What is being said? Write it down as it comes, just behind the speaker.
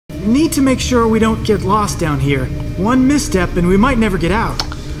Need to make sure we don't get lost down here. One misstep and we might never get out.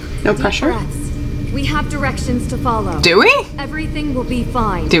 No pressure? We have directions to follow. Do we? Everything will be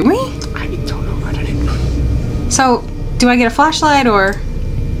fine. Do we? I don't know about it. So, do I get a flashlight or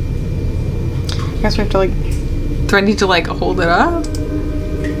I guess we have to like... do I need to like hold it up?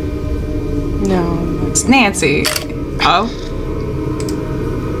 No. It's Nancy. Oh.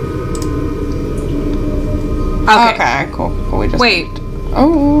 Okay, cool. We just... Wait.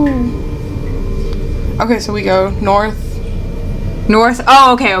 Oh. Okay, so we go north. North?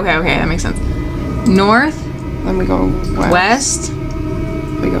 Oh, okay. That makes sense. North. Then we go west. West.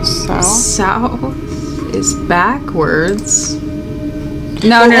 We go south. South is backwards.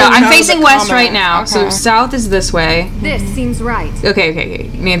 No. no, I'm the facing west comment. right now. So Okay. south is this way. This seems right. Okay.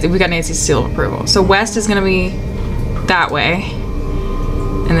 Nancy, we got Nancy's seal of approval. So west is gonna be that way.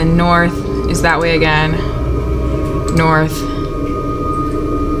 And then north is that way again. North.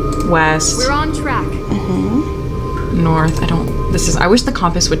 West. We're on track. North. I wish the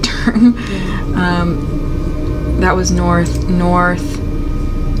compass would turn. That was north,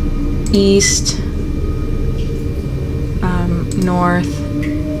 east, north,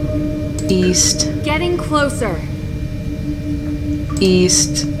 east, Getting closer.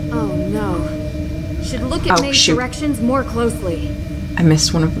 east. Oh no. Should look at Oh, May's shoot. directions more closely. I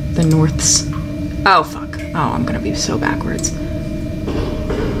missed one of the norths. Oh, fuck. Oh, I'm gonna be so backwards.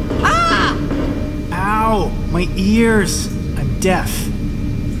 Ow! My ears! I'm deaf.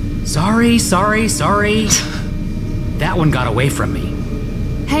 Sorry. That one got away from me.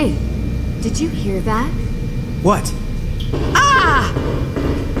 Hey, did you hear that? What? Stop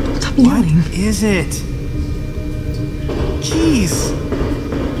What yelling. is it? Jeez!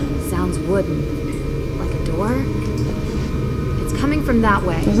 Sounds wooden. Like a door? It's coming from that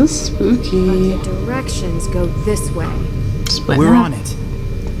way. This is spooky. But the directions go this way. Split We're up. on it.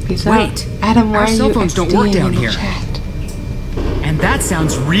 Peace out. Wait, Adam, why our are cell you phones don't work XDing down in the here. chat? And that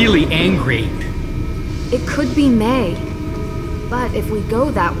sounds really angry. It could be May. But if we go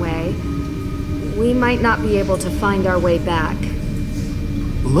that way, we might not be able to find our way back.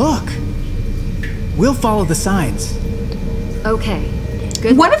 Look! We'll follow the signs. Okay.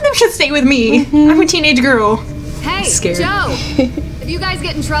 Good. One of them should stay with me. I'm a teenage girl. Hey, Scared. Joe! If you guys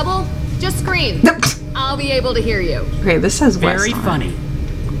get in trouble, just scream. I'll be able to hear you. Okay, this says west. Very on it. funny.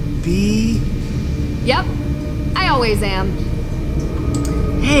 B. Yep. I always am.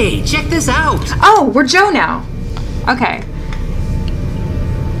 Hey, check this out. Oh, we're Joe now. Okay.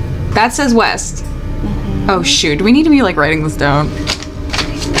 That says west. Oh shoot, do we need to be like writing this down?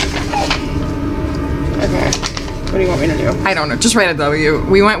 Okay. What do you want me to do? I don't know, just write a W.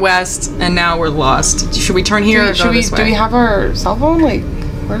 We went west and now we're lost. Should we turn here or go this way? Do we have our cell phone? Like,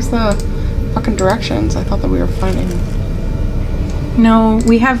 where's the fucking directions? I thought that we were finding. No,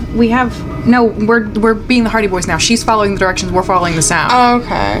 no, we're being the Hardy Boys now. She's following the directions, we're following the sound. Oh,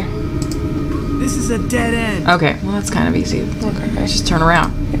 okay. This is a dead end. Okay, well that's kind of easy. Okay. Just turn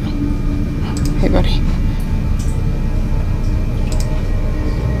around. Hey, buddy.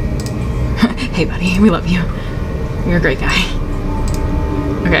 Hey buddy, we love you. You're a great guy.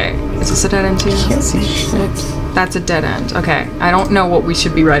 Okay, is this a dead end too? Can't see shit. That's a dead end. Okay, I don't know what we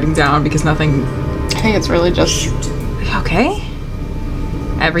should be writing down because nothing... I think it's really just... Okay.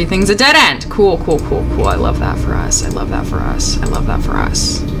 Everything's a dead end. Cool. I love that for us.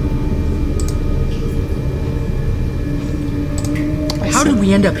 How did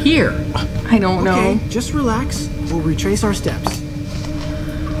we end up here? I don't know. Okay, just relax. We'll retrace our steps.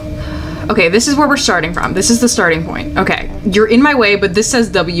 Okay, this is where we're starting from. This is the starting point. Okay, you're in my way, but this says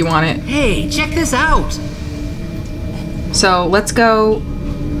W on it. Hey, check this out. So let's go.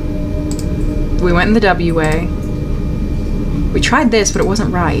 We went in the W way. We tried this, but it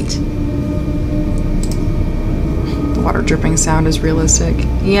wasn't right. The water dripping sound is realistic.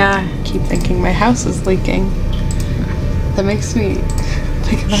 Yeah. I keep thinking my house is leaking. That makes me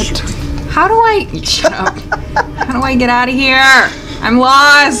think of that. How do I... Shut up. How do I get out of here? I'm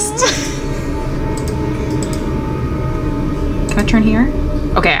lost. Can I turn here?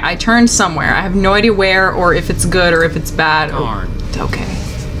 Okay, I turned somewhere. I have no idea where or if it's good or if it's bad. Darn. It's okay.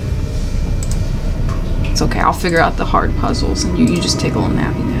 It's okay. I'll figure out the hard puzzles and you just take a little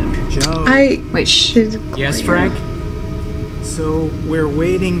nappy now. Joe. Wait, shh. Yes, Frank? So we're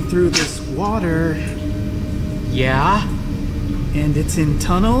wading through this water, Yeah? and it's in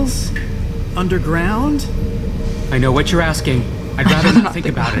tunnels? Underground? I know what you're asking. I'd rather not think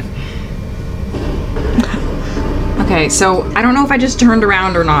about it. Okay, so I don't know if I just turned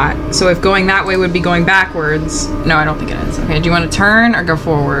around or not. So if going that way would be going backwards. No, I don't think it is. Okay, do you want to turn or go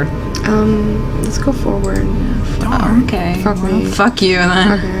forward? Let's go forward. Darn. Okay. Fuck me. Fuck you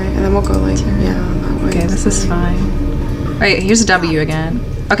then. Okay, and then we'll go like, yeah, that way. Okay, this is fine. Alright, here's a W again.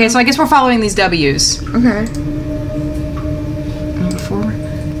 Okay, so I guess we're following these W's. Okay. Move forward.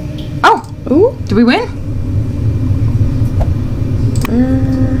 Oh! Ooh. Did we win?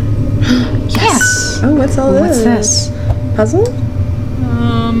 Yes! Oh, what's all What's this? this? Puzzle?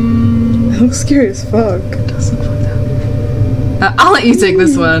 It looks scary as fuck. I'll let you take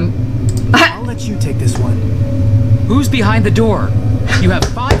this one. I'll let you take this one. Who's behind the door? You have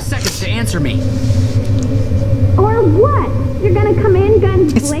 5 seconds to answer me. Or what? You're gonna come in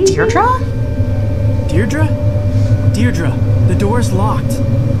guns It's blazing? Deirdre? Deirdre? Deirdre, the door's locked.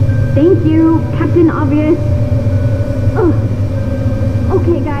 Thank you, Captain Obvious. Ugh.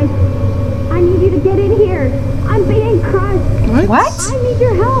 Okay, guys. I need you to get in here. I'm being crushed. What? I need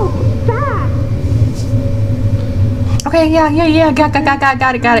your help. Fast. Okay, yeah. Got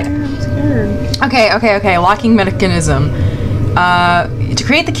it. I'm scared. Okay. Locking mechanism. To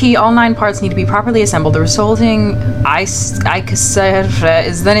create the key, all 9 parts need to be properly assembled. The resulting icassette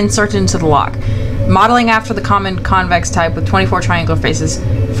is then inserted into the lock. Modeling after the common convex type with 24 triangular faces,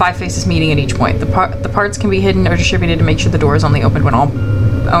 5 faces meeting at each point. The parts can be hidden or distributed to make sure the door is only opened when all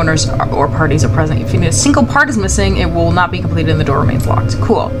owners or parties are present. If a single part is missing, it will not be completed and the door remains locked.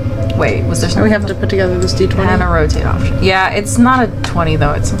 Cool. Wait, was there So something? we have to put together this D20. And a rotate option. Yeah, it's not a 20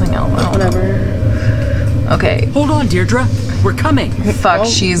 though, it's something else. I don't know. Whatever. Okay. Hold on, Deirdre. We're coming. Fuck,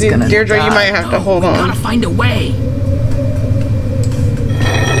 she's gonna Deirdre, die. you might have to hold We on. gotta find a way.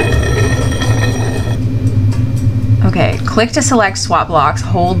 Okay, click to select swap blocks,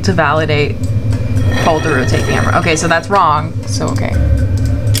 hold to validate, hold to rotate camera. Okay, so that's wrong. So, okay.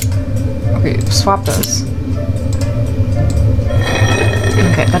 Okay, swap those.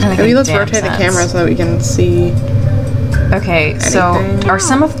 Okay, that doesn't make Maybe any let's damn rotate the sense. camera so that we can see. Okay, so anything. are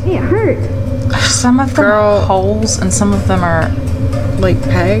some of It hurts. them Girl. holes and some of them are Like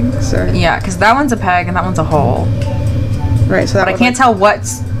pegs or yeah, because that one's a peg and that one's a hole. right, so that But I would, can't tell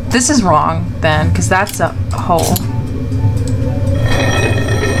what's. This is wrong then, because that's a hole.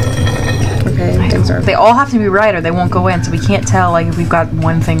 Okay, things are They all have to be right or they won't go in, so we can't tell like if we've got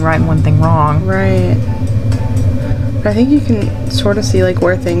one thing right and one thing wrong. right. But I think you can sort of see like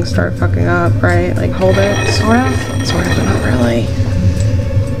where things start fucking up, right? Like hold it, Sort of. but not really.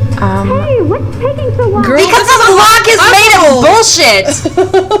 Hey, what's taking so long? Girl, Because the lock is made of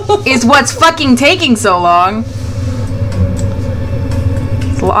bullshit! Is what's fucking taking so long.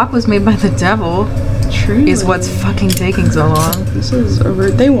 The lock was made by the devil. Truly. Is what's fucking taking so long. This is a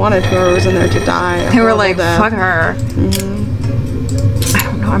they wanted whoever was in there to die. a They were horrible like, death. fuck her. I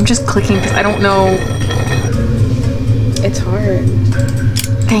don't know, I'm just clicking because I don't know. It's hard.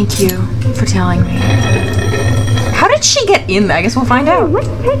 Thank you for telling me. How did she get in there? I guess we'll find out. What's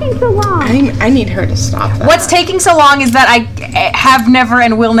taking so long? I need her to stop that. What's taking so long is that I have never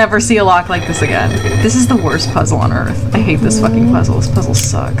and will never see a lock like this again. This is the worst puzzle on earth. I hate this fucking puzzle. This puzzle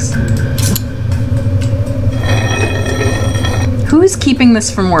sucks. Who's keeping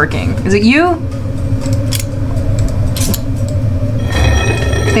this from working? Is it you?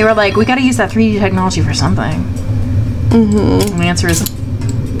 They were like, we gotta use that 3D technology for something. And the answer is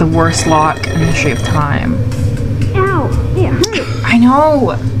the worst lock in the history of time. Ow, it hurts. I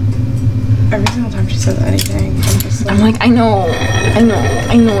know. Every single time she says anything, I'm just I'm like, I know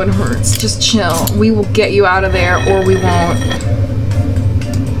it hurts. Just chill. We will get you out of there or we won't.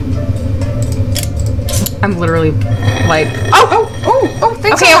 I'm literally like,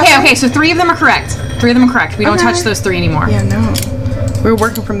 okay. So 3 of them are correct. 3 of them are correct. We don't Okay. touch those 3 anymore. yeah, no. We're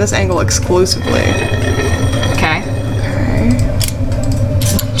working from this angle exclusively. Okay. Okay.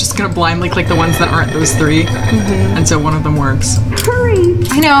 I'm just gonna blindly click the ones that aren't those 3 until one of them works. Hurry.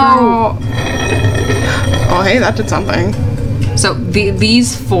 I know. Oh, hey, that did something. So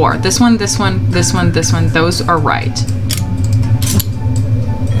these 4, this one, those are right.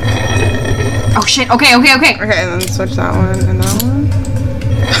 Oh shit, okay. Okay, and then switch that one and that one.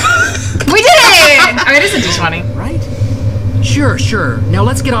 We did it! Oh, it is a D20. Right? Sure. Now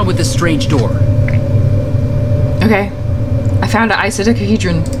let's get on with this strange door. Okay. I found an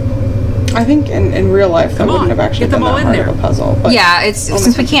icodecahedron. I think in real life that Come wouldn't on, have actually get them been all that in hard there. of a puzzle. But Yeah, it's on the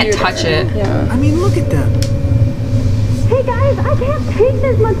since we can't computer, touch it. Yeah. I mean, look at them. Hey guys, I can't take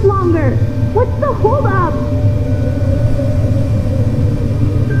this much longer. What's the holdup?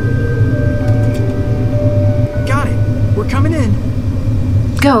 Got it. We're coming in.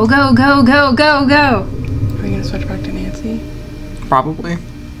 Go. Are we gonna switch back to Nancy? Probably.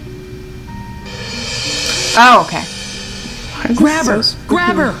 Oh, okay. Why is Grab her! this so spooky?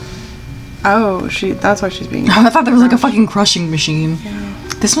 Grab her! Oh, that's why she's being. I thought there was like a fucking crushing machine. Yeah.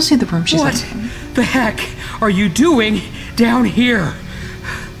 This must be the room she's What in. the heck are you doing down here?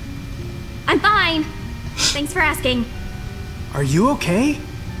 I'm fine. Thanks for asking. Are you okay?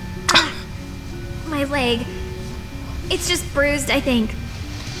 My leg. It's just bruised, I think.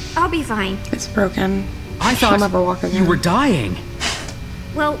 I'll be fine. It's broken. I She'll thought never walk you again. were dying.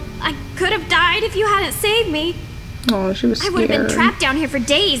 Well, I could have died if you hadn't saved me. Oh, she was I scared. would have been trapped down here for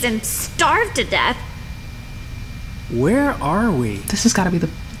days and starved to death. Where are we? This has got to be the...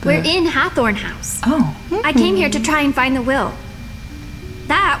 We're in Hathorn House. Oh. I came here to try and find the will.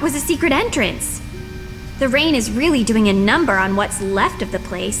 That was a secret entrance. The rain is really doing a number on what's left of the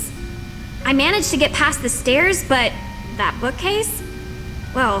place. I managed to get past the stairs, but that bookcase?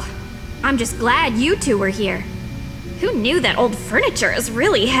 Well, I'm just glad you two were here. Who knew that old furniture is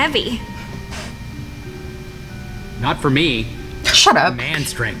really heavy? Not for me. Shut up. Man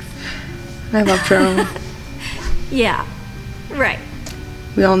strength. I love Joe. Yeah, right.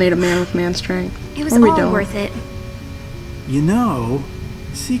 We all need a man with man strength. It was Or we all don't. worth it. You know,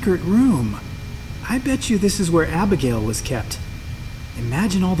 secret room. I bet you this is where Abigail was kept.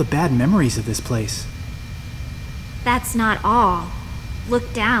 Imagine all the bad memories of this place. That's not all.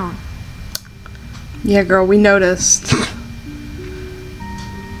 Look down. Yeah, girl, we noticed.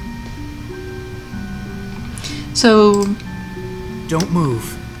 So, Don't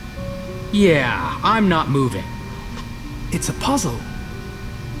move. Yeah, I'm not moving. It's a puzzle.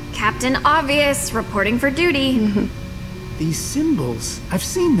 Captain Obvious, reporting for duty. These symbols, I've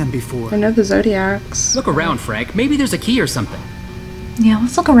seen them before. I know the Zodiacs. Look around, Frank. Maybe there's a key or something. yeah,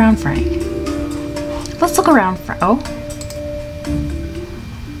 let's look around, Frank. Let's look around, Frank. Oh.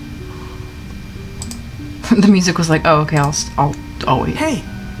 The music was like, oh, okay, I'll wait. Hey,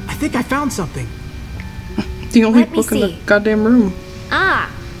 I think I found something. The only Let me book in the see. goddamn room.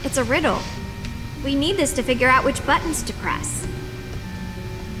 Ah, it's a riddle. We need this to figure out which buttons to press.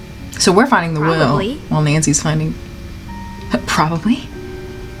 So we're finding the Probably. will while Nancy's finding... Probably?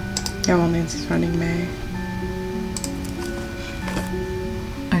 Yeah, well, Nancy's finding May.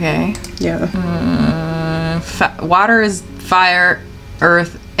 Okay. Yeah. Water is fire,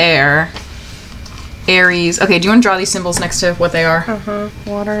 earth, air. Aries. Okay, do you want to draw these symbols next to what they are?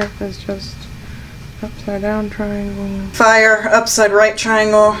 Water is just upside down triangle. Fire, upside right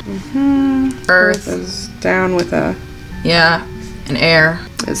triangle. Earth Earth. is down with a Yeah. And air.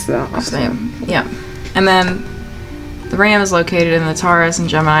 is the Same. Yeah. And then the Ram is located in the Taurus and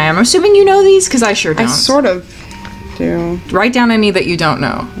Gemini. I'm assuming you know these because I sure don't. I sort of do. Write down any that you don't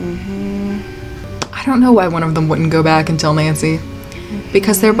know. I don't know why one of them wouldn't go back and tell Nancy.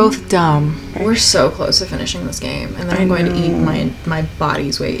 Because they're both dumb. We're so close to finishing this game. And then I'm going to eat my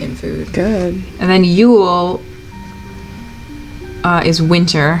body's weight in food. Good. And then Yule is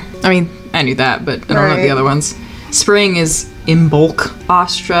winter. I mean, I knew that, but I don't know the Right. other ones. Spring is Imbolc.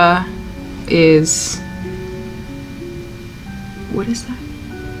 Astra is... What is that?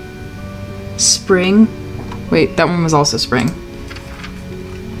 Spring? Wait, that one was also spring.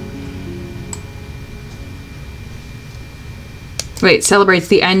 Wait, celebrates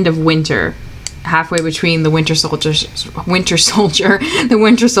the end of winter. Halfway between the winter soldier, the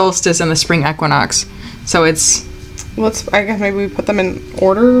winter solstice, and the spring equinox. So it's... I guess maybe we put them in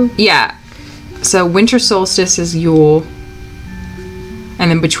order. Yeah. So winter solstice is Yule. And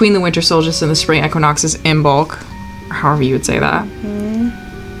then between the winter solstice and the spring equinox is Imbolc. Or however you would say that.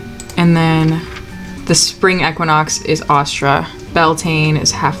 And then the spring equinox is Astra. Beltane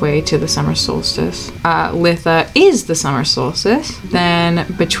is halfway to the summer solstice. Litha is the summer solstice. Then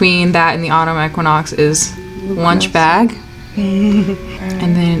between that and the autumn equinox is lunch bag.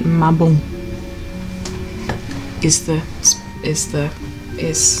 And then Mabon is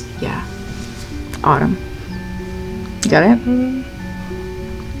autumn. You got it?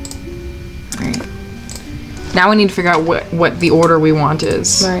 Alright. Now we need to figure out what the order we want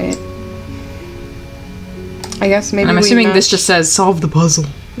is. Right. I guess maybe And I'm assuming this match- just says solve the puzzle.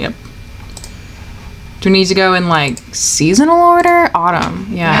 Yep. Do we need to go in like seasonal order? Autumn.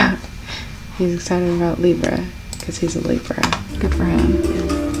 Yeah. He's excited about Libra because he's a Libra. Good for him.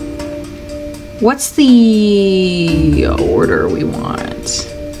 What's the order we want?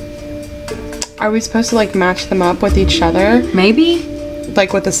 Are we supposed to like match them up with each other? Maybe?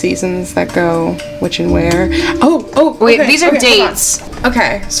 Like with the seasons that go which and where? Oh, Wait, okay, these are okay, hold on. dates.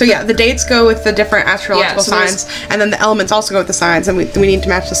 Okay, so yeah, the dates go with the different astrological Yeah, so there's- signs, and then the elements also go with the signs, and we need to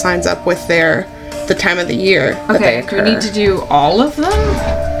match the signs up with the time of the year that they Okay, do occur. we need to do all of them?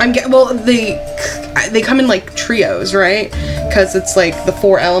 They come in like trios, right? Because it's like the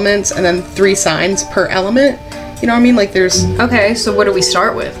 4 elements and then 3 signs per element. You know what I mean? Like there's Okay, so what do we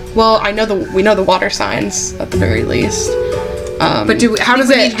start with? well, we know the water signs at the very least. But how does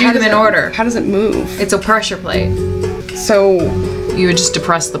it do them in order? How does it move? It's a pressure plate. So you would just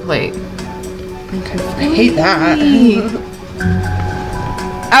depress the plate. Okay, I hate that.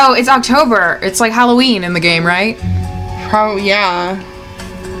 Oh, it's October. It's like Halloween in the game, right? Probably, yeah.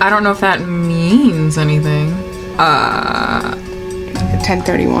 I don't know if that means anything.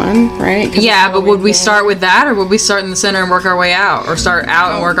 1031, right? Yeah, but would we start with that, or would we start in the center and work our way out, or start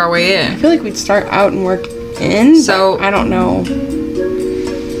out and work our way I in? feel like we'd start out and work in. So I don't know.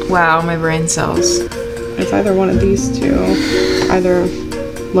 Wow, my brain cells. It's either one of these two, either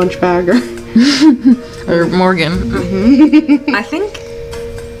lunch bag or Morgan. I think.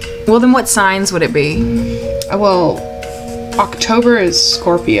 Well, then what signs would it be? Well, October is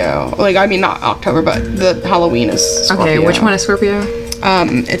Scorpio. Like, I mean, not October, but the Halloween is Scorpio. Okay, which one is Scorpio?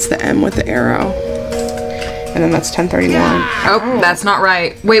 It's the M with the arrow. And then that's 1031. Oh, that's not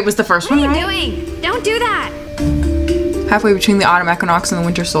right. Wait, was the first one right? What are you doing? Don't do that. Halfway between the autumn equinox and the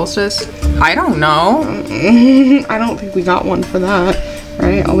winter solstice? I don't know. I don't think we got one for that,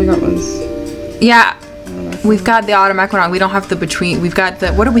 right? All we got was... Yeah, we've got the autumn equinox. We don't have the between. We've got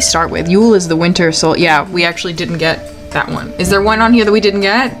the... What did we start with? Yule is the winter sol... Yeah, we actually didn't get that one. Is there one on here that we didn't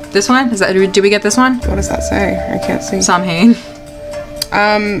get? This one? Is that? Did we get this one? What does that say? I can't see. Samhain.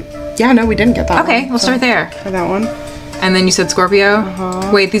 Yeah, no, we didn't get that one. Okay, we'll start there. For that one. And then you said Scorpio?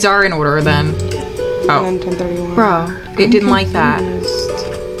 Wait, these are in order then. Oh. And then 1031. Bro, it didn't like that.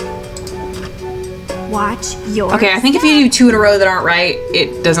 Watch your Okay, I think if you do two in a row that aren't right,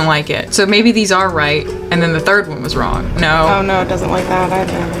 it doesn't like it. So maybe these are right, and then the third one was wrong. No. Oh, no, it doesn't like that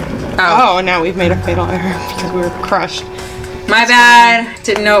either. Oh, now we've made a fatal error because we were crushed. My bad.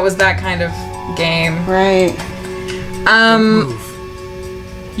 Didn't know it was that kind of game. Right. Move.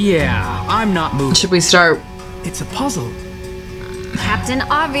 Yeah, I'm not moving. Should we start? It's a puzzle. Captain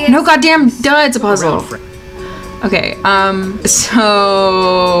Obvious. No, goddamn, duh, it's a puzzle. Okay,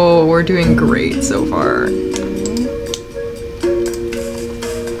 so we're doing great so far. I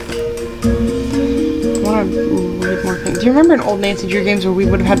want to read more things. Do you remember in old Nancy Drew games where we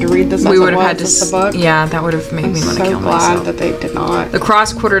would have had to read this? We would have had to. the book? Yeah, that would have made me want to kill myself. I'm so glad that they did not. The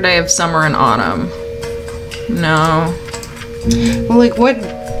cross quarter day of summer and autumn. No. Well, like, what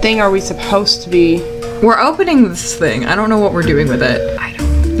thing are we supposed to be? We're opening this thing. I don't know what we're doing with it.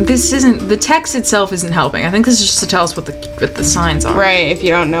 This isn't, the text itself isn't helping. I think this is just to tell us what the signs are. Right, if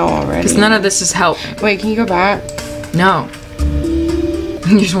you don't know already. Because none of this is helping. Wait, can you go back? No.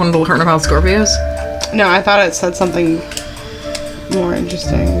 You just wanted to learn about Scorpios? No, I thought it said something more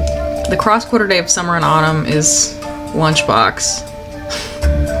interesting. The cross quarter day of summer and autumn is lunchbox.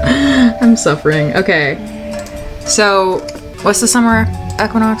 I'm suffering. Okay. So, what's the summer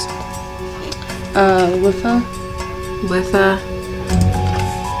equinox? Litha? Litha.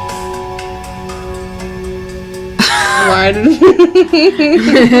 Why did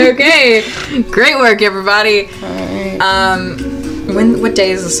Okay. Great work, everybody. Alright. What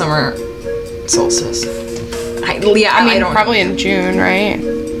day is the summer solstice? I don't probably know. in June, right?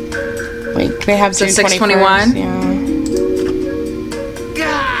 Like, they have So June 6/21? 21st,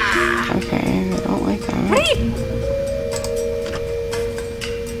 yeah. Okay, I don't like that.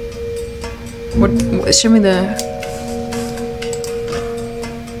 What? Show me the...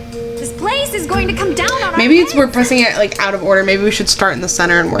 This place is going to come down on Maybe our it's we're pressing it like out of order. Maybe we should start in the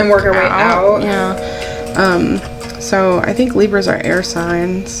center and work our way out. Yeah. So I think Libras are air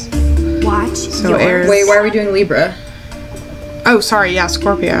signs. Watch So yours. air. Wait, why are we doing Libra? Oh, sorry. Yeah,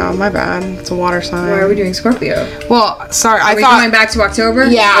 Scorpio. My bad. It's a water sign. Why are we doing Scorpio? Well, sorry. Are we going back to October?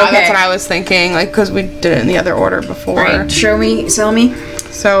 Yeah, Okay. that's what I was thinking. Like, because we did it in the other order before. Alright, show me, sell me.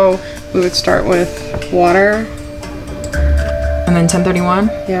 So we would start with water. And then 1031.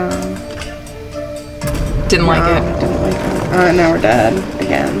 Yeah. Didn't like it. Didn't like it. Now we're dead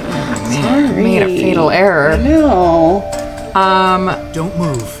again. Man, made a fatal error. No. Don't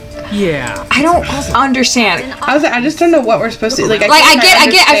move. Yeah. I don't understand. I just don't know what we're supposed to like.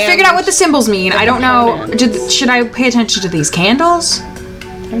 I figured out what the symbols mean. I don't know. Should I pay attention to these candles? I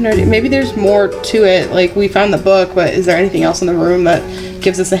have no idea. Maybe there's more to it. Like, we found the book, but is there anything else in the room that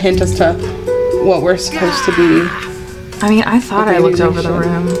gives us a hint as to what we're supposed to be? I mean, I thought I looked over the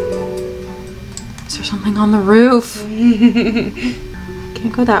room. Is there something on the roof?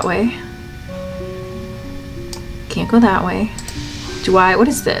 Can't go that way. Can't go that way. What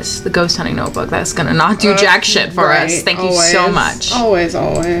is this? The ghost hunting notebook. That's gonna not do jack shit for us. Thank you so much. Always.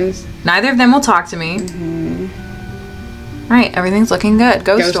 Neither of them will talk to me. Alright, everything's looking good.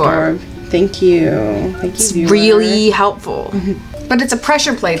 Ghost orb. Thank you. Thank you, viewer. Really helpful. But it's a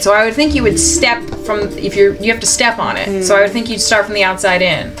pressure plate, so I would think you would step from, you have to step on it. So I would think you'd start from the outside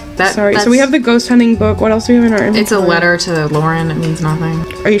in. Sorry. So we have the ghost hunting book. What else do we have in our inventory? It's a letter to Lauren. It means nothing.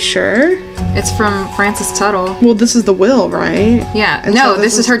 Are you sure? It's from Frances Tuttle. Well, this is the will, right? Yeah. And No, so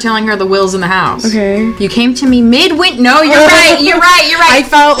this is her telling her the will's in the house. Okay. You came to me midwinter. No, you're right. You're right. You're I right.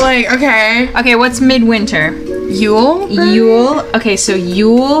 felt like, okay. Okay, what's midwinter? Yule? Right? Yule. Okay, so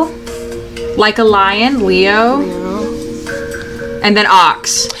Yule, like a lion, Leo. And then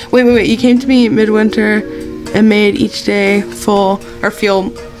ox. Wait. You came to me midwinter and made each day full or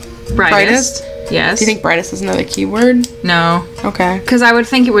feel brightest? Yes. Do you think brightest is another keyword? No. Okay. Because I would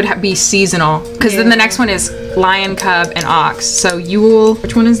think it would be seasonal. Because then the next one is lion, cub, and ox. So Yule.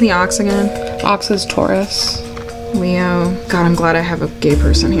 Which one is the ox again? Ox is Taurus. Leo. God, I'm glad I have a gay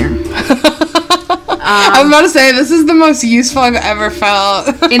person here. I was about to say, this is the most useful I've ever felt.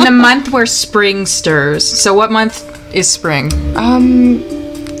 In the month where spring stirs. So what month is spring?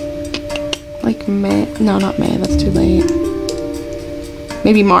 Like May. No, not May. That's too late.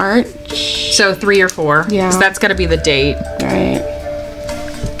 Maybe March. So 3 or 4. Yeah. So that's got to be the date. Right.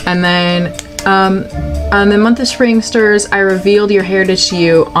 And then, on the month of spring stirs, I revealed your heritage to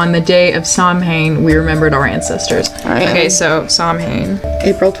you. On the day of Samhain, we remembered our ancestors. Alright. Okay, so Samhain.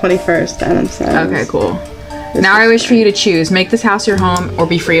 April 21st, Adam says. Okay, cool. Now I wish for you to choose. Make this house your home or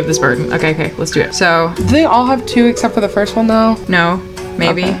be free of this burden. Okay, let's do it. So, Do they all have 2 except for the first one, though? no,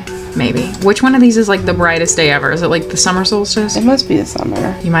 maybe. Okay. Maybe. Which one of these is like the brightest day ever? Is it like the summer solstice? It must be the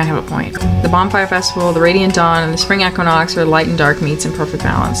summer. You might have a point. The bonfire festival, the radiant dawn, and the spring equinox where light and dark meets in perfect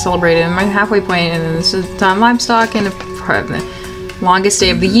balance. Celebrated in my halfway point, and this is time livestock and the longest day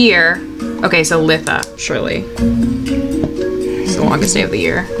of the year. Okay, so Litha, surely. It's the longest day of the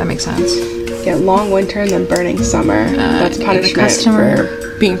year. That makes sense. Get long winter and then burning summer. That's punishment customer-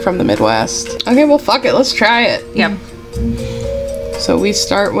 for being from the Midwest. Okay, well, fuck it. Let's try it. Yep. So we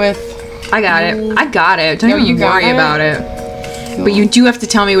start with... I got it. Don't Yo, even you got worry it? about it. But you do have to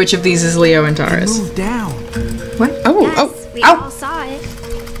tell me which of these is Leo and Taurus. Move down. What? Oh, We ow. all saw it.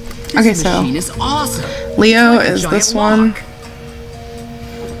 Okay, so Machine is awesome. Leo Like a is giant this one. lock.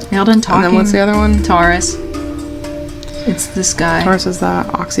 Y'all done talking? And then what's the other one? Taurus. It's this guy. Taurus is the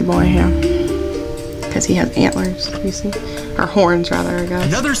Oxy boy, yeah. Because he has antlers, you see? Or horns, rather, I guess.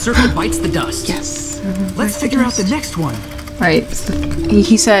 Another circle bites the dust. Yes. Let's figure out the next one. Right.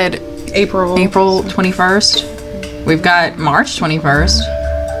 He said April. April 21st. We've got March 21st.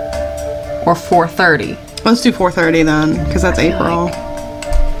 Or 4:30. Let's do 4:30 then, because that's April.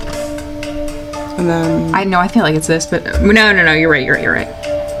 And then... I know, I feel like it's this, but no, you're right.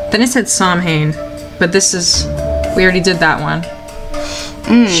 Then it said Samhain, but this is, we already did that one.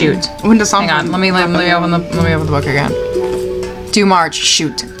 Shoot. When does Hang on, let me open the book again. Do March,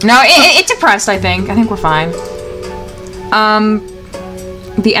 shoot. No, it depressed, I think. I think we're fine.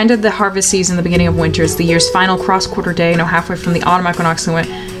 The end of the harvest season, the beginning of winter, is the year's final cross-quarter day, no halfway from the autumn equinox and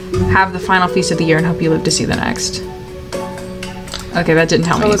have the final feast of the year and hope you live to see the next. Okay, that didn't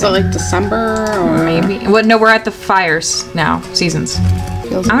tell me So is it anything. like December or... Maybe. Well, no, we're at the fires now, seasons.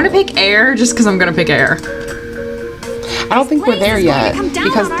 Feels I'm gonna pick air just because I'm gonna pick air. I don't think we're there Blaze is going yet. to come down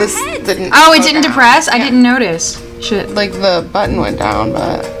Because on our this heads. didn't... Oh, it go didn't down. depress? I didn't notice. Shit. Like, the button went down,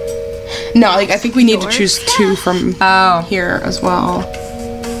 but... No, like, I think we need to choose 2 from here as well.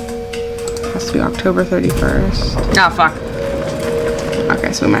 Has to be October 31st. Oh, fuck.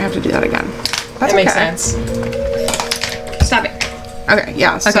 Okay, so we might have to do that again. That's That makes okay. sense. Stop it. Okay,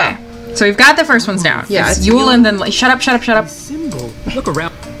 yeah, so... Okay. So we've got the first ones down. Yeah, It's it's Yule Yule. and then... Shut up. Symbol. Look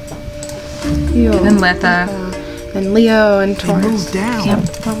around. Yule, And then Litha. and Leo and They Taurus. move down.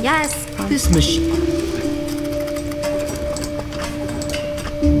 Yes. This machine.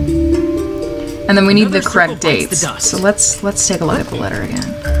 And then we need the Another circle correct bites the dates. dust. So let's take a look at the letter again.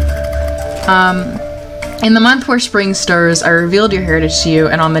 In the month where spring stirs, I revealed your heritage to you,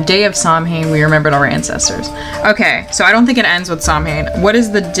 and on the day of Samhain, we remembered our ancestors. Okay, so I don't think it ends with Samhain. What is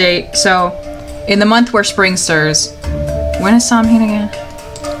the date? So, in the month where spring stirs, when is Samhain again?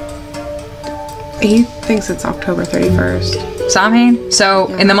 He thinks it's October 31st. Samhain? So,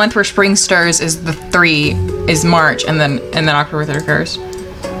 in the month where spring stirs is the 3 is March, and then October 31st.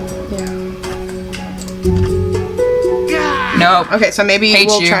 Yeah. Nope. Okay, so maybe Hate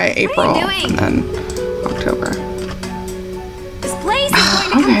we'll you. try April What are you doing? and then October. This blaze is going to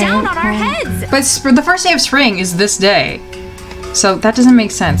come Okay, down on our heads. But the first day of spring is this day. So that doesn't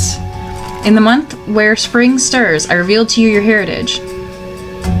make sense. In the month where spring stirs, I revealed to you your heritage.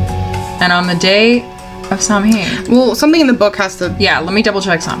 And on the day of Samhain. Well, something in the book has to... Yeah, let me double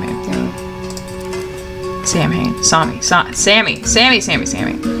check Samhain. Yeah. Sammy.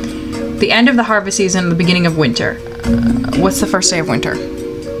 The end of the harvest season, the beginning of winter. What's the first day of winter?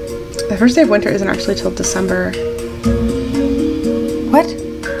 The first day of winter isn't actually till December. What?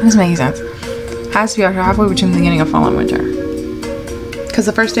 doesn't make any sense. Has to be halfway between the beginning of fall and winter. Because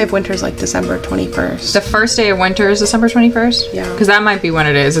the first day of winter is like December 21st. The first day of winter is December 21st? Yeah. Because that might be when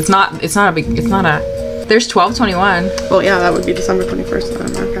it is. It's not a big, it's not a, there's 12/21. Well, yeah, that would be December 21st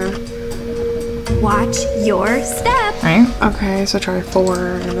then, okay. Watch your step. Right? Okay, so try 4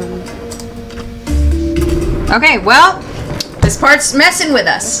 and then... Okay, well, this part's messing with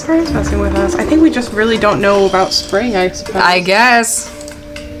us. It's messing with us. I think we just really don't know about spring, I suppose. I guess.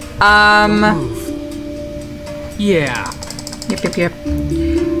 Yeah. Yep.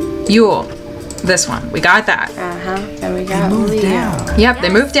 Yule. This one. We got that. Then we got Leo. Yep, they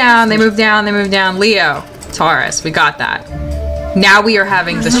moved down. Leo. Taurus. We got that. Now we are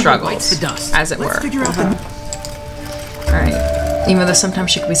having the struggles, as it were. Alright. Even though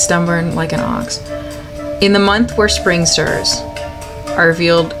sometimes she could be stubborn like an ox. In the month where spring stirs, I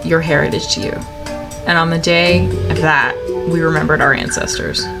revealed your heritage to you. And on the day of that, we remembered our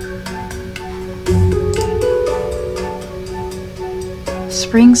ancestors.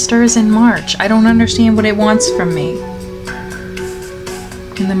 Spring stirs in March. I don't understand what it wants from me.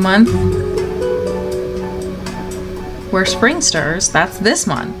 In the month where spring stirs, that's this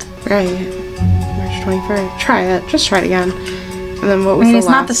month. Right. March 21st. Try it. Just try it again. And then what was I mean, the it's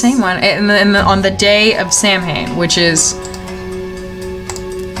last? not the same one. On the day of Samhain, which is...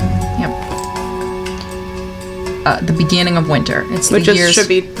 Yep. The beginning of winter. It's Which the years... should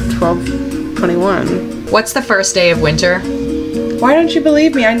be 12/21. What's the first day of winter? Why don't you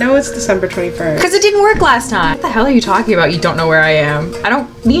believe me? I know it's December 21st. Because it didn't work last time. What the hell are you talking about? You don't know where I am. I don't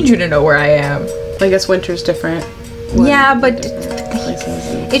need you to know where I am. I guess winter's different. Yeah, but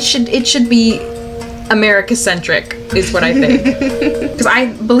Places. it should be America-centric, is what I think. Because I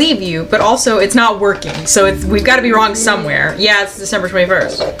believe you, but also it's not working. So we've got to be wrong somewhere. Yeah, it's December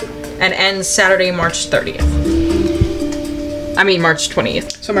 21st. And ends Saturday, March 30th. I mean, March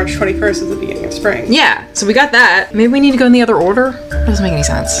 20th. So March 21st is the beginning of spring. Yeah, so we got that. Maybe we need to go in the other order? That doesn't make any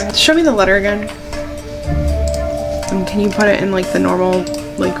sense. Show me the letter again. And can you put it in like the normal,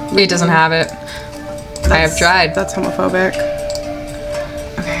 like... It doesn't have it. I have tried. That's homophobic.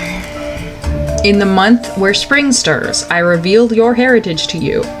 In the month where spring stirs, I revealed your heritage to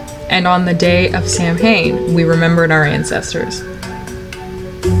you. And on the day of Samhain, we remembered our ancestors.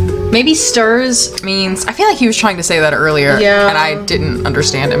 Maybe stirs means... I feel like he was trying to say that earlier. Yeah. And I didn't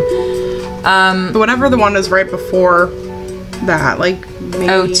understand him. But whatever the one is right before that, like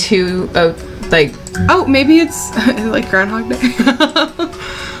maybe... like... Oh, maybe it's like Groundhog Day.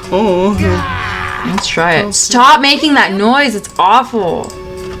 Oh. Let's try it. Stop making that noise. It's awful.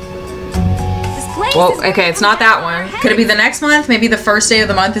 This place Well, is where okay, it's we not are that one. Could it be the next month? Maybe the first day of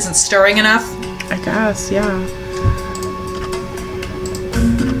the month isn't stirring enough? I guess, yeah.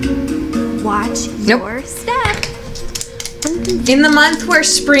 Watch Nope. your step. In the month where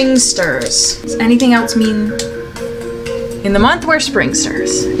spring stirs. Does anything else mean? In the month where spring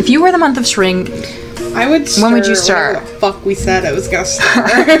stirs. If you were the month of spring, I would stir. When would you stir? whatever the fuck we said I was gonna stir.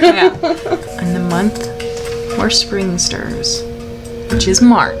 yeah. In the month where spring stirs, which is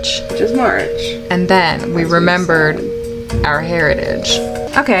March. Which is March. And then we remembered our heritage.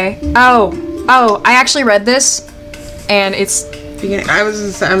 Okay. Oh, I actually read this, and it's...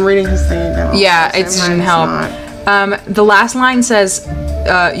 I'm reading his thing now. Yeah, So it didn't mine's help. not. The last line says,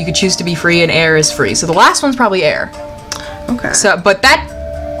 you could choose to be free and air is free. So the last one's probably air. Okay. So, but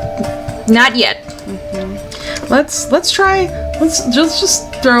that, not yet. Let's try. Let's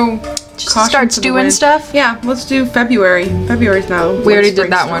just throw. Just caution start to the doing wind. stuff? Yeah, let's do February. February's now. We already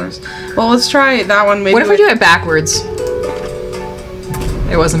did that one. Well, let's try that one. Maybe. What if we do it backwards?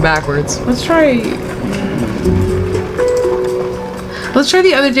 It wasn't backwards. Let's try. Let's try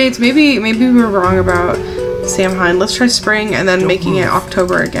the other dates. Maybe we were wrong about Samhain. Let's try spring and then making it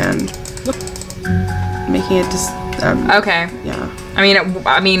October again. Making it just. Okay. Yeah.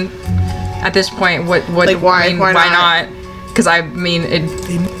 I mean, at this point, what? Like, why? I mean, Why not? Because I mean, it.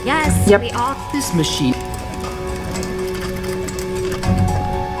 Yes, Yep. we all. This machine.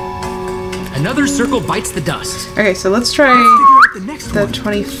 Another circle bites the dust. Okay, so let's try Figure out the next the one.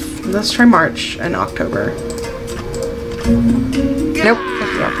 20. Let's try March and October. Nope.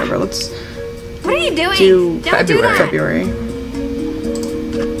 Let's do October. Let's What are you doing? do Don't do that. February.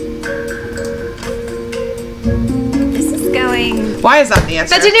 This is going. Why is that the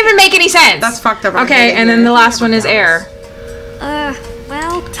answer? That didn't even make any sense. That's fucked up. Okay, and then the last one is air.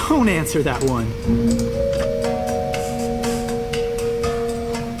 Well, Don't answer that one.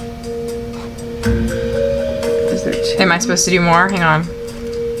 Is there two? Am I supposed to do more? Hang on.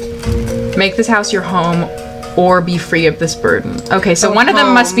 Make this house your home or be free of this burden. Okay, so Oh, one of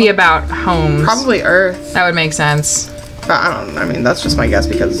them must home. be about homes. Probably Earth. That would make sense. I mean, that's just my guess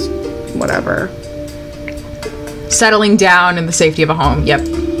because whatever. Settling down in the safety of a home. Yep.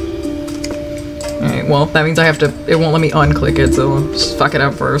 Alright, well, that means I have to... It won't let me unclick it, so I'll just fuck it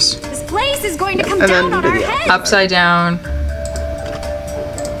up first. This place is going to come down on our heads. Upside down.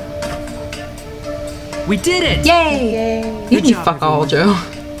 We did it! Yay! You can fuck all, Joe.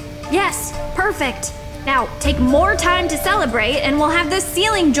 Yes, perfect. Now, take more time to celebrate, and we'll have the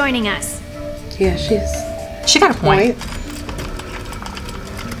ceiling joining us. Yeah, She got a point.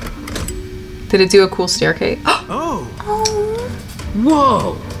 Did it do a cool staircase? Oh.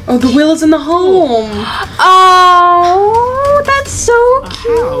 Whoa! Oh, the will is in the home. Oh, that's so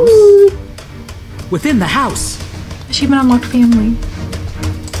cute. House. Within the house. Achievement unlocked family.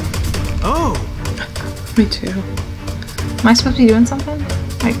 Oh. Me too. Am I supposed to be doing something?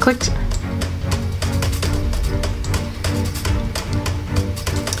 I clicked.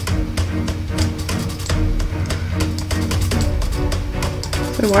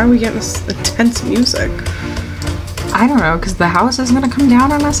 So why are we getting this intense music? I don't know, because the house is gonna come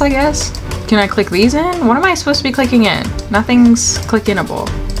down on us, I guess. Can I click these in? What am I supposed to be clicking in? Nothing's click-inable.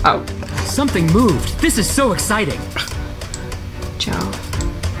 Oh. Something moved. This is so exciting. Joe.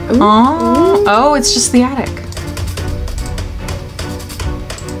 Oh, oh, it's just the attic.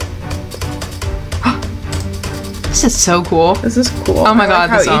 This is so cool. This is cool. Oh my god,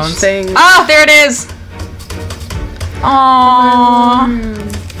 how this each owns. thing. Ah, there it is. Aww.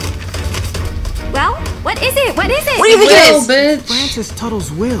 Well, what is it? What is it? What do you think it is? Bitch. Francis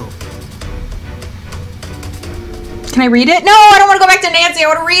Tuttle's will. Can I read it? No, I don't want to go back to Nancy. I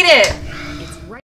want to read it.